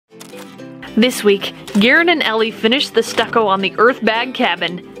This week, Garrett and Ellie finished the stucco on the Earthbag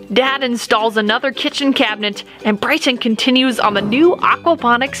cabin, Dad installs another kitchen cabinet, and Bryson continues on the new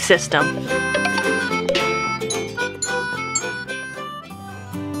Aquaponics system.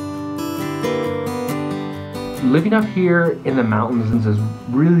 Living up here in the mountains has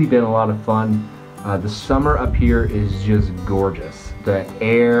really been a lot of fun. The summer up here is just gorgeous. The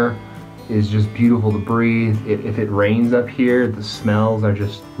air is just beautiful to breathe. If it rains up here, the smells are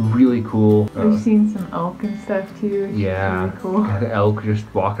just really cool. We've seen some elk and stuff too. It's yeah, really cool. Got the elk just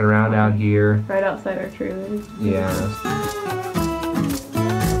walking around out here. Right outside our trailers. Yeah.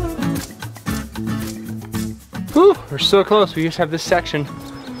 Whew, we're so close. We just have this section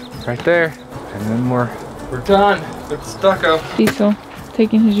right there, and then we're done with the stucco. Diesel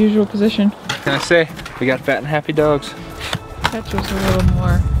taking his usual position. What can I say? We got fat and happy dogs. Petra's a little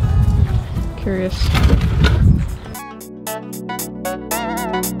more curious.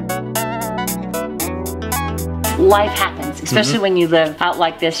 Life happens, especially when you live out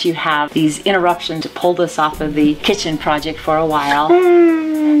like this. You have these interruptions. It pulled us off of the kitchen project for a while.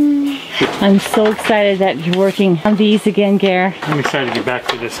 I'm so excited that you're working on these again, Gare. I'm excited to get back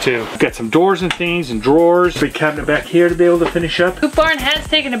to this too. Got some doors and things and drawers. Big cabinet back here to be able to finish up. Poop Barn has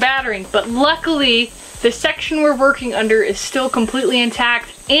taken a battering, but luckily the section we're working under is still completely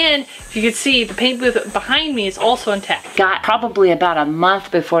intact, and if you can see, the paint booth behind me is also intact. Got probably about a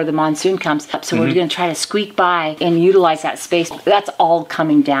month before the monsoon comes up, so we're gonna try to squeak by and utilize that space. That's all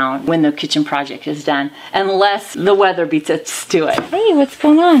coming down when the kitchen project is done, unless the weather beats us to it. Hey, what's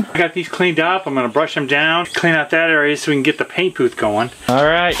going on? I got these cleaned up. I'm gonna brush them down, clean out that area so we can get the paint booth going. All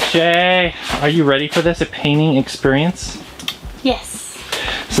right, Shay, are you ready for this, a painting experience? Yes.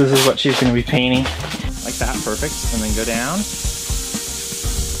 So this is what she's gonna be painting. Like that, perfect. And then go down.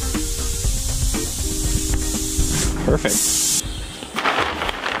 Perfect.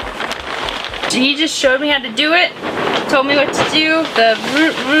 He just showed me how to do it, told me what to do, the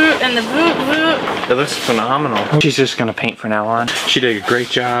root and the root. It looks phenomenal. She's just gonna paint from now on. She did a great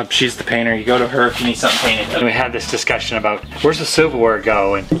job. She's the painter. You go to her if you need something painted. And we had this discussion about where's the silverware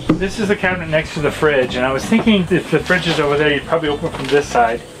go, and this is the cabinet next to the fridge, and I was thinking if the fridge is over there, you'd probably open from this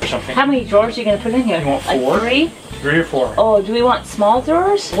side or something. How many drawers are you gonna put in here? You want 4? Like 3? 3 or 4. Oh, do we want small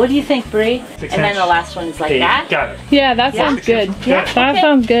drawers? What do you think, Bree? 6 And then inch. the last one is like 8. that? Got it. Yeah, that sounds good. Yeah. That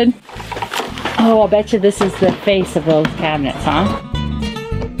sounds good. Oh, I bet you this is the face of those cabinets, huh?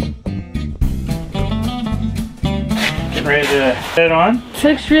 Getting ready to head on. This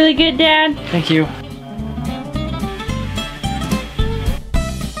looks really good, Dad. Thank you.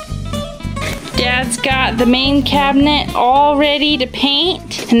 Dad's got the main cabinet all ready to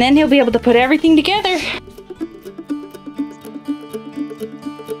paint, and then he'll be able to put everything together.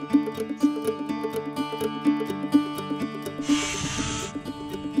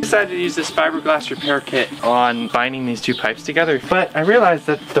 I decided to use this fiberglass repair kit on binding these 2 pipes together, but I realized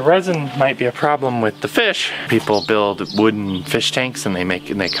that the resin might be a problem with the fish. People build wooden fish tanks and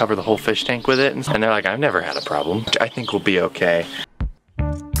they cover the whole fish tank with it, and they're like, I've never had a problem. I think we'll be okay.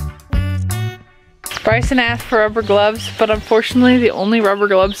 Bryson asked for rubber gloves, but unfortunately the only rubber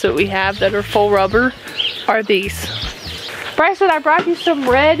gloves that we have that are full rubber are these. Bryson, I brought you some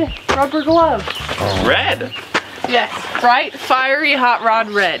red rubber gloves. Red? Yes, bright, fiery, hot rod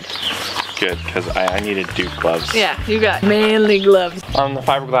red. Good, because I needed Duke gloves. Yeah, you got manly gloves. On the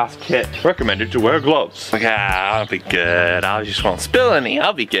fiberglass kit, recommended to wear gloves. Like, I'll be good. I just won't spill any.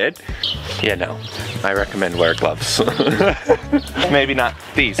 I'll be good. Yeah, no. I recommend wear gloves. Maybe not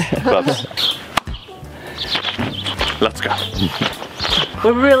these gloves. Let's go.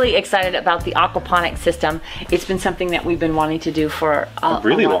 We're really excited about the aquaponics system. It's been something that we've been wanting to do for A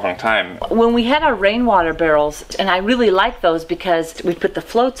really long time. When we had our rainwater barrels, and I really like those because we put the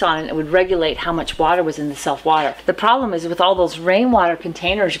floats on and it would regulate how much water was in the self-water. The problem is with all those rainwater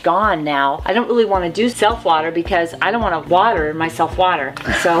containers gone now, I don't really want to do self-water because I don't want to water my self-water.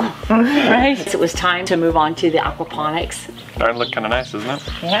 So, right? So it was time to move on to the aquaponics. Starting to look kind of nice, isn't it?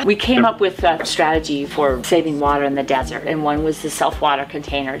 Yeah. We came up with a strategy for saving water in the desert, and one was the self-water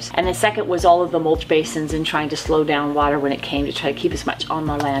containers. And the second was all of the mulch basins and trying to slow down water when it came to try to keep as much on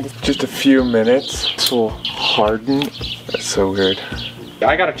the land. Just a few minutes, it will harden. That's so weird.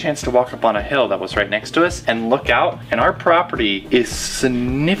 I got a chance to walk up on a hill that was right next to us and look out, and our property is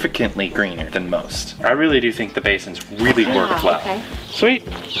significantly greener than most. I really do think the basins really worked well. Okay. Sweet,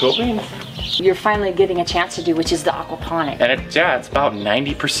 cool beans. You're finally getting a chance to do, which is the aquaponic. And it's about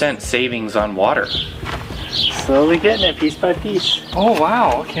 90% savings on water. Slowly getting it piece by piece. Oh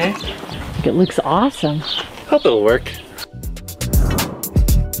wow, okay. It looks awesome. Hope it'll work.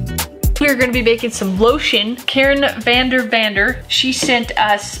 We're gonna be making some lotion. Karen Vandevander, she sent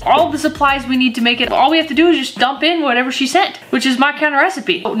us all the supplies we need to make it. All we have to do is just dump in whatever she sent, which is my kind of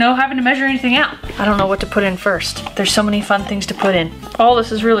recipe. No having to measure anything out. I don't know what to put in first. There's so many fun things to put in. All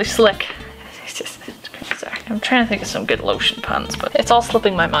this is really slick. Sorry, I'm trying to think of some good lotion puns, but it's all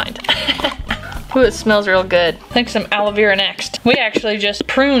slipping my mind. Ooh, it smells real good. I think some aloe vera next. We actually just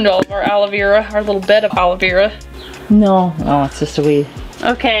pruned all of our aloe vera, our little bed of aloe vera. No, it's just a weed.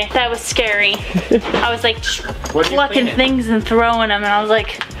 Okay, that was scary. I was like plucking things and throwing them, and I was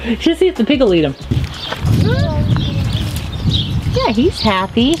like, Just see if the pig will eat them. Yeah, he's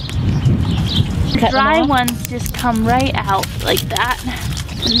happy. dry ones just come right out like that.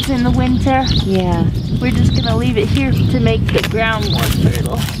 It's in the winter. Yeah. We're just gonna leave it here to make the ground more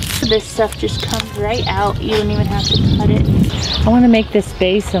fertile. This stuff just comes right out. You don't even have to cut it. I want to make this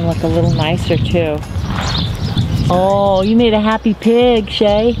basin look a little nicer too. Oh, you made a happy pig,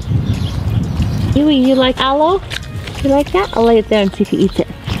 Shea. You like aloe? You like that? I'll lay it there and see if he eats it.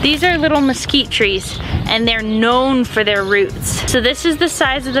 These are little mesquite trees, and they're known for their roots. So this is the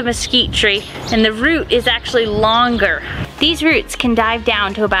size of the mesquite tree, and the root is actually longer. These roots can dive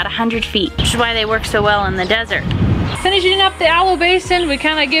down to about 100 feet, which is why they work so well in the desert. Finishing up the aloe basin, we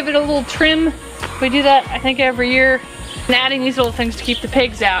kind of give it a little trim. We do that, I think, every year. And adding these little things to keep the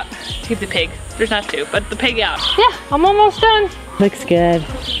pigs out. To keep the pig. There's not two, but the pig out. Yeah, I'm almost done. Looks good.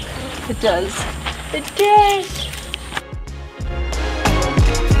 It does. It does.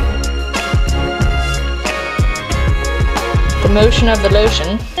 The motion of the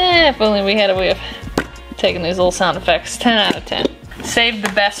lotion. If only we had a way of taking these little sound effects. 10 out of 10. Save the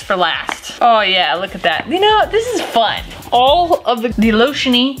best for last. Oh yeah, look at that. You know, this is fun. All of the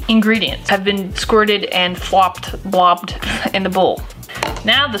lotiony ingredients have been squirted and blobbed in the bowl.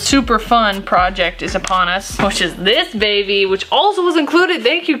 Now the super fun project is upon us, which is this baby, which also was included.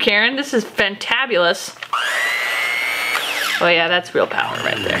 Thank you, Karen. This is fantabulous. Oh yeah, that's real power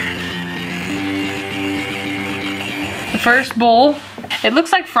right there. The first bowl, it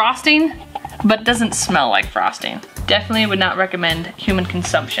looks like frosting, but doesn't smell like frosting. Definitely would not recommend human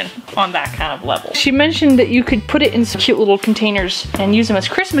consumption on that kind of level. She mentioned that you could put it in some cute little containers and use them as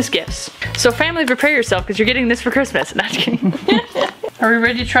Christmas gifts. So family, prepare yourself because you're getting this for Christmas. Not kidding. Are we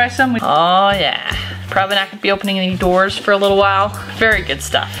ready to try some? Oh yeah. Probably not gonna be opening any doors for a little while. Very good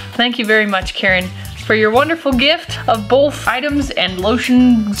stuff. Thank you very much, Karen, for your wonderful gift of both items and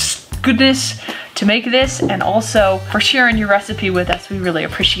lotion goodness to make this, and also for sharing your recipe with us. We really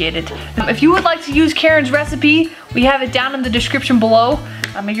appreciate it. If you would like to use Karen's recipe, we have it down in the description below.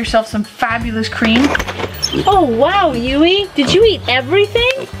 Make yourself some fabulous cream. Oh wow, Yui, did you eat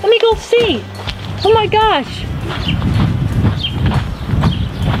everything? Let me go see. Oh my gosh.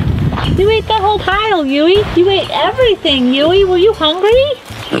 You ate that whole pile, Yui. You ate everything, Yui. Were you hungry?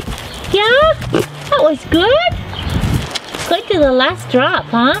 Yeah? That was good? Good to the last drop,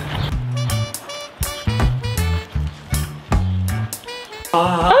 huh?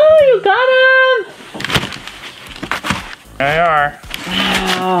 Oh, you got them! There they are.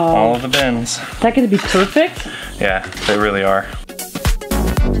 Wow. All of the bins. Is that gonna be perfect? Yeah, they really are.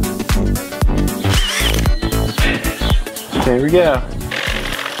 There we go.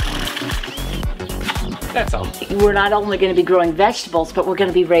 That's all. We're not only going to be growing vegetables, but we're going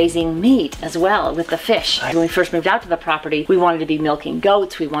to be raising meat as well with the fish. When we first moved out to the property, we wanted to be milking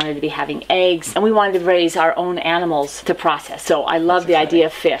goats, we wanted to be having eggs, and we wanted to raise our own animals to process. So I love the idea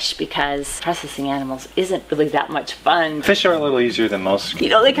of fish because processing animals isn't really that much fun. Fish are a little easier than most. You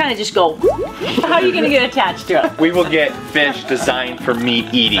know, they kind of just go, how are you going to get attached to it? We will get fish designed for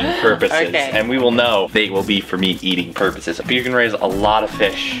meat eating purposes, Okay. and we will know they will be for meat eating purposes. But you can raise a lot of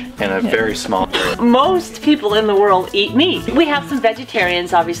fish in a very small area. Most people in the world eat meat. We have some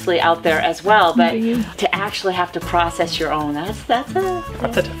vegetarians obviously out there as well, but to actually have to process your own, that's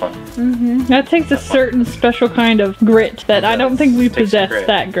a tough one. That takes a certain special kind of grit that I don't think we possess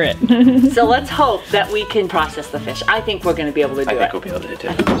that grit. So let's hope that we can process the fish. I think we're going to be able to do I it. think we'll be able to do it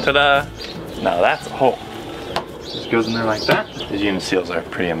too. Ta-da! Now that's a hole. Just goes in there like that. These unit seals are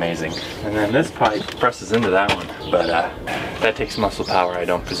pretty amazing. And then this pipe presses into that one, but that takes muscle power I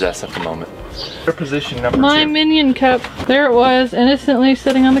don't possess at the moment. For position number My 2. minion cup, there it was, innocently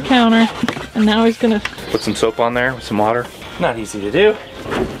sitting on the counter. And now he's gonna... Put some soap on there with some water. Not easy to do.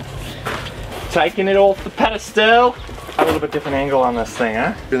 Taking it off the pedestal. A little bit different angle on this thing,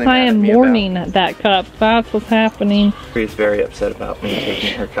 huh? Really I am mourning that cup. That's what's happening. She's very upset about me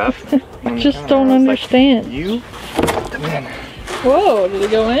taking her cup. I just don't understand. You put them in. Whoa, did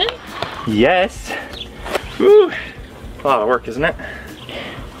it go in? Yes. Woo. A lot of work, isn't it?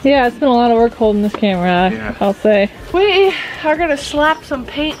 Yeah, it's been a lot of work holding this camera, Yeah. I'll say. We are gonna slap some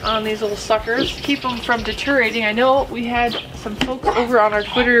paint on these little suckers, keep them from deteriorating. I know we had some folks over on our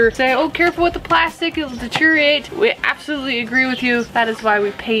Twitter say, oh, careful with the plastic, it'll deteriorate. We absolutely agree with you. That is why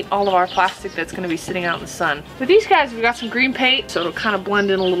we paint all of our plastic that's gonna be sitting out in the sun. With these guys, we've got some green paint, so it'll kind of blend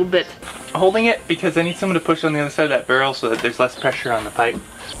in a little bit. Holding it because I need someone to push on the other side of that barrel so that there's less pressure on the pipe.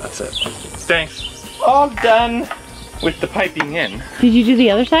 That's it. Thanks. All done with the piping in. Did you do the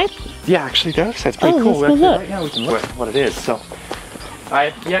other side? Yeah, actually the other side's pretty Oh, cool. let's go look. Right now we can look at what it is. So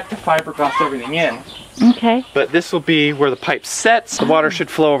I have yet to fiberglass everything in. Okay. But this will be where the pipe sets. The water should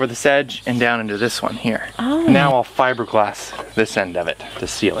flow over this edge and down into this one here. Oh. Now I'll fiberglass this end of it to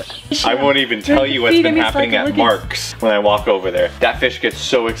seal it. I won't even tell you what's been happening at Mark's when I walk over there. That fish gets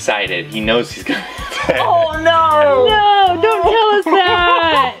so excited, he knows he's gonna die. Oh no! No, don't tell us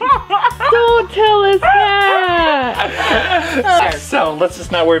that! Don't tell us that! So let's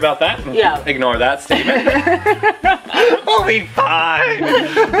just not worry about that. Yeah. Ignore that statement. We'll be fine.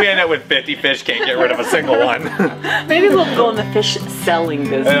 We end up with 50 fish, can't get rid of a single one. Maybe we'll go in the fish selling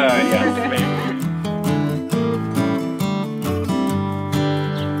business. Yes, maybe.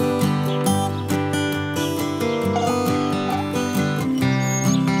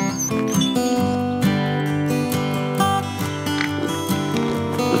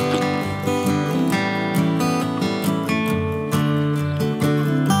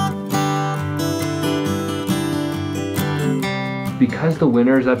 Because the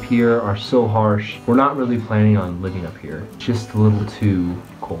winters up here are so harsh, we're not really planning on living up here. It's just a little too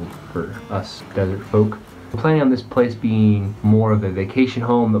cold for us desert folk. We're planning on this place being more of a vacation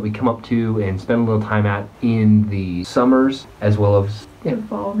home that we come up to and spend a little time at in the summers, as well as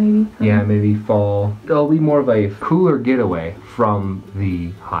Fall, maybe. yeah, maybe fall. It'll be more of a cooler getaway from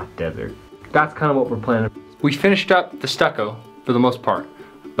the hot desert. That's kind of what we're planning. We finished up the stucco for the most part,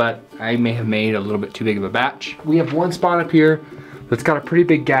 but I may have made a little bit too big of a batch. We have one spot up here that's got a pretty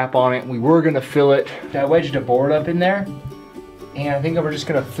big gap on it. We were gonna fill it. I wedged a board up in there, and I think we're just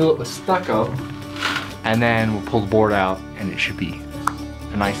gonna fill it with stucco, and then we'll pull the board out, and it should be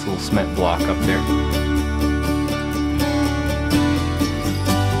a nice little cement block up there.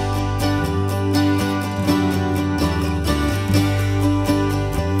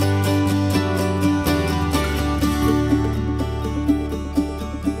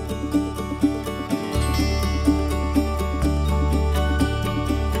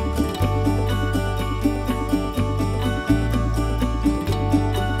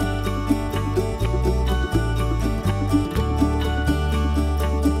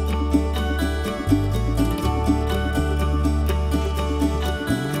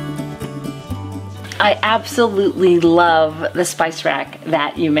 I absolutely love the spice rack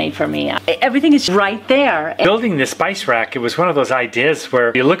that you made for me. Everything is right there. Building the spice rack, it was one of those ideas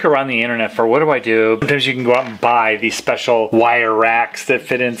where you look around the internet for what do I do? Sometimes you can go out and buy these special wire racks that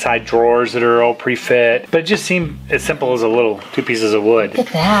fit inside drawers that are all pre-fit. But it just seemed as simple as a little 2 pieces of wood. Look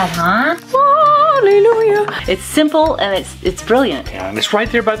at that, huh? Hallelujah. It's simple and it's brilliant. Yeah, and it's right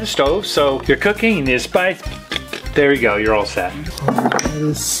there by the stove, so you're cooking, you spice, there you go, you're all set. That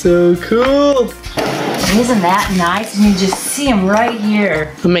is so cool. Isn't that nice? And you just see them right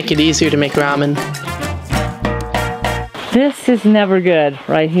here. It'll make it easier to make ramen. This is never good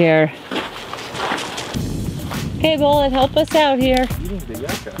right here. Okay, Bullet, help us out here.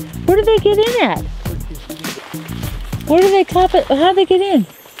 Where did they get in at? Where did they cop it? How'd they get in?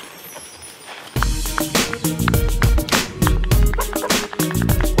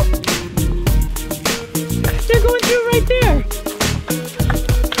 They're going through right there.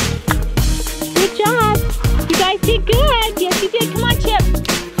 Good job. You guys did good. Yes, you did. Come on, Chip.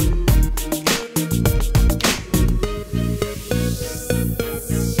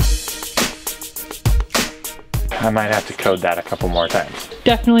 I might have to code that a couple more times.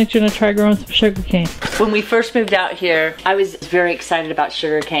 Definitely gonna try growing some sugar cane. When we first moved out here, I was very excited about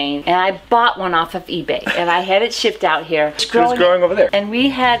sugar cane, and I bought one off of eBay, and I had it shipped out here. It was growing over there. And we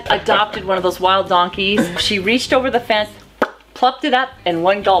had adopted one of those wild donkeys. She reached over the fence, plucked it up, and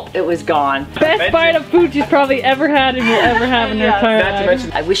one gulp, it was gone. Best bite of food she's probably ever had and will ever have in her entire Not to life.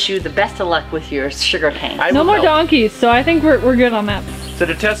 mention, I wish you the best of luck with your sugar cane. No more donkeys, so I think we're good on that. So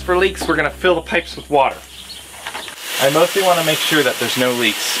to test for leaks, we're gonna fill the pipes with water. I mostly want to make sure that there's no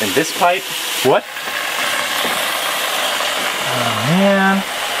leaks in this pipe. What? Oh man.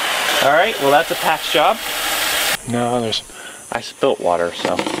 All right, well that's a patch job. No, I spilt water,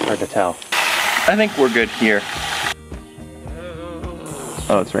 so hard to tell. I think we're good here.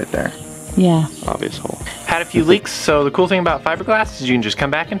 Oh, it's right there. Yeah. Obvious hole. Had a few leaks, so the cool thing about fiberglass is you can just come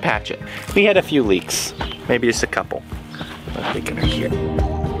back and patch it. We had a few leaks, maybe just a couple. Let's take it right here.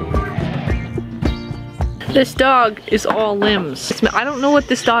 This dog is all limbs. I don't know what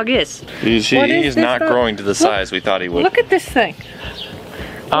this dog is. He's not growing to the size we thought he would. Look at this thing.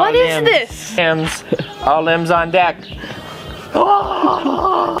 What is this? Limbs. All limbs on deck.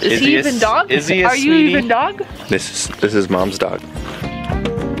 Oh. Is he even dog? Is he a Are you sweetie? even dog? This is Mom's dog.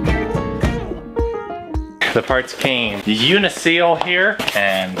 The parts came Uniseal here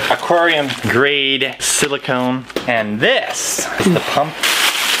and aquarium grade silicone, and this is the pump.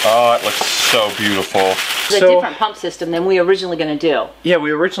 Oh, it looks so beautiful. It's a different pump system than we were originally going to do. Yeah,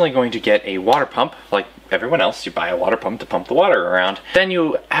 we were originally going to get a water pump, like everyone else. You buy a water pump to pump the water around. Then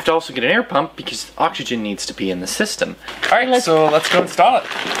you have to also get an air pump because oxygen needs to be in the system. All right, so let's go install it.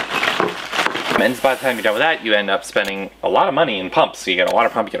 And by the time you're done with that, you end up spending a lot of money in pumps. So you get a water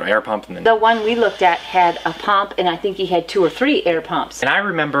pump, you get an air pump, and then... The one we looked at had a pump, and I think he had 2 or 3 air pumps. And I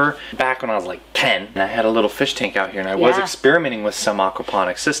remember back when I was like 10, and I had a little fish tank out here, and I was experimenting with some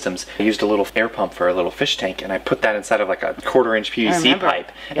aquaponics systems. I used a little air pump for a little fish tank, and I put that inside of like a 1/4-inch PVC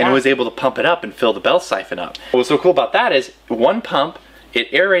pipe, and it was able to pump it up and fill the bell siphon up. What's so cool about that is one pump,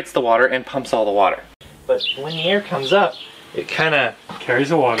 it aerates the water and pumps all the water. But when the air comes up, it kind of carries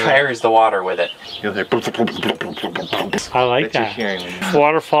the water. Carries the water with it. You'll hear I like that. You're hearing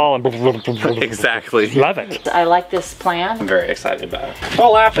Waterfall and exactly. Love it. I like this plan. I'm very excited about it.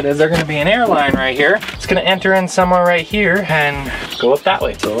 All laughing is there's going to be an air line right here. It's going to enter in somewhere right here and go up that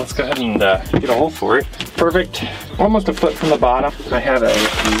way. So let's go ahead and get a hole for it. Perfect. Almost a foot from the bottom. I have a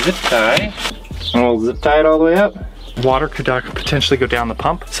zip tie. And we'll zip tie it all the way up. Water could potentially go down the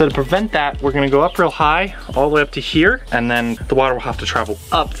pump. So to prevent that, we're gonna go up real high, all the way up to here, and then the water will have to travel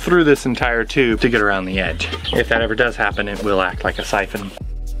up through this entire tube to get around the edge. If that ever does happen, it will act like a siphon.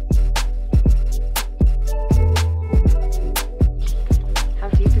 How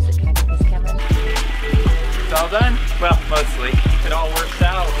deep is it? Can I get this camera? It's all done? Well, mostly. If it all works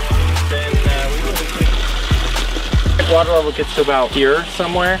out, then we will be water level gets to about here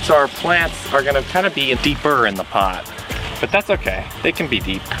somewhere. So our plants are gonna kind of be deeper in the pot, but that's okay. They can be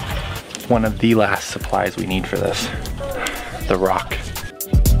deep. One of the last supplies we need for this, the rock.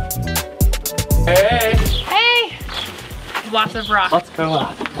 Hey! Hey! Lots of rock. Let's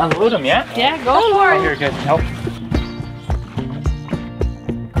go unload them, yeah? Yeah, go for it. Here, good, help.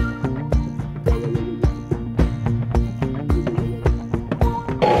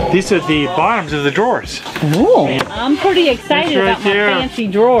 These are the bottoms of the drawers. Ooh, I'm pretty excited Right about my there. fancy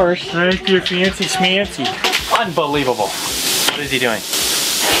drawers. Right, your fancy schmancy. Unbelievable. What is he doing?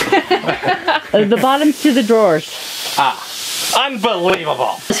 The bottoms to the drawers.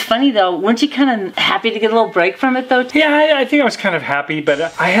 Unbelievable. It's funny though, weren't you kind of happy to get a little break from it though? Yeah, I think I was kind of happy, but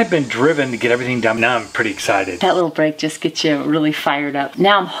I had been driven to get everything done. Now I'm pretty excited. That little break just gets you really fired up.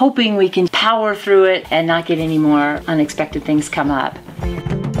 Now I'm hoping we can power through it and not get any more unexpected things come up.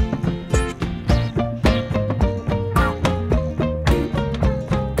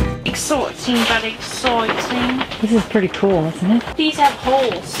 Exciting, but exciting. This is pretty cool, isn't it? These have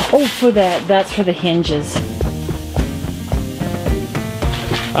holes. Oh, that's for the hinges.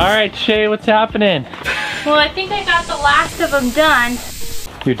 All right, Shea, what's happening? Well, I think I got the last of them done.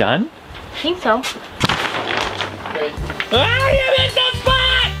 You're done? I think so.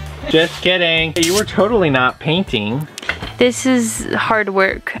 Just kidding. You were totally not painting. This is hard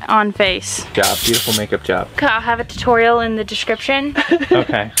work on face. Job, beautiful makeup job. I'll have a tutorial in the description.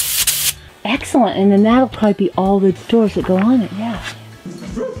 Okay. Excellent, and then that'll probably be all the doors that go on it, yeah.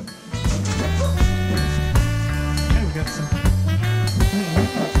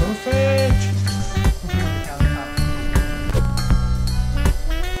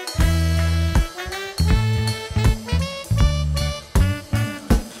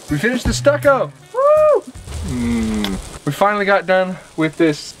 We finished the stucco! Woo! We finally got done with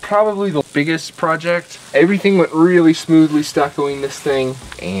this, probably the biggest project. Everything went really smoothly stuccoing this thing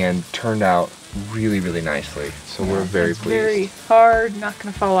and turned out really, really nicely. So we're very pleased. Very hard, not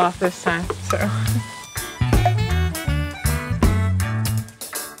gonna fall off this time, so.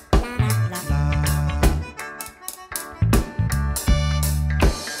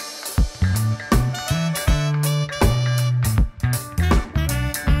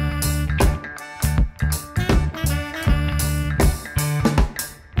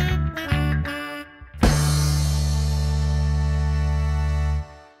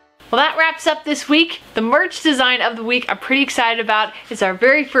 Well, that wraps up this week. The merch design of the week I'm pretty excited about. It's our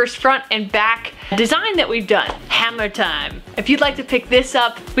very first front and back design that we've done. Hammer time. If you'd like to pick this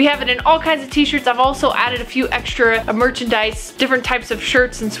up, we have it in all kinds of t-shirts. I've also added a few extra merchandise, different types of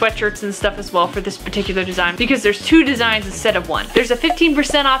shirts and sweatshirts and stuff as well for this particular design, because there's 2 designs instead of 1. There's a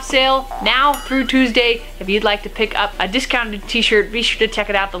 15% off sale now through Tuesday. If you'd like to pick up a discounted t-shirt, be sure to check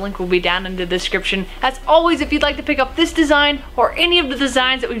it out. The link will be down in the description. As always, if you'd like to pick up this design or any of the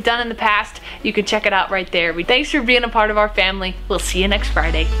designs that we've done in the past, you can check it out right there. Thanks for being a part of our family. We'll see you next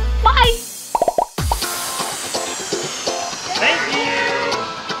Friday. Bye! Thank you.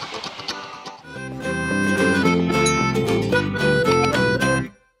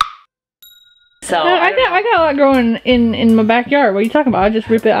 So I got a lot growing in my backyard. What are you talking about? I just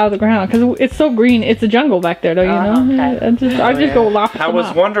rip it out of the ground because it's so green. It's a jungle back there, though. You know. Okay. I just go lop them I was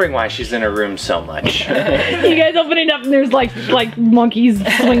up. wondering why she's in her room so much. You guys open it up and there's like monkeys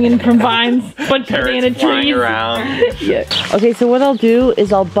swinging from vines, bunch of banana Parrots flying trees. around. Yeah. Okay, so what I'll do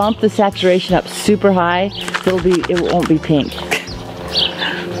is I'll bump the saturation up super high, so it won't be pink.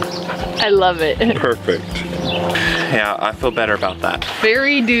 I love it. Perfect. Yeah, I feel better about that.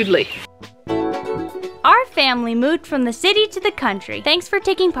 Very doodly. Our family moved from the city to the country. Thanks for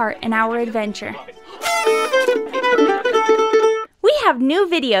taking part in our adventure. We have new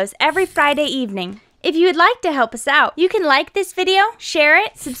videos every Friday evening. If you would like to help us out, you can like this video, share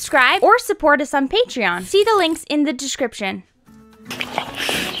it, subscribe, or support us on Patreon. See the links in the description.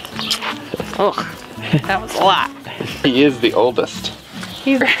 Oh, that was a lot. He is the oldest.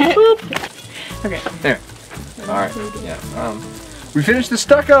 He's okay. There. All right. Yeah. We finished the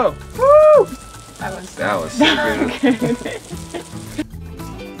stucco. Woo! That was so good.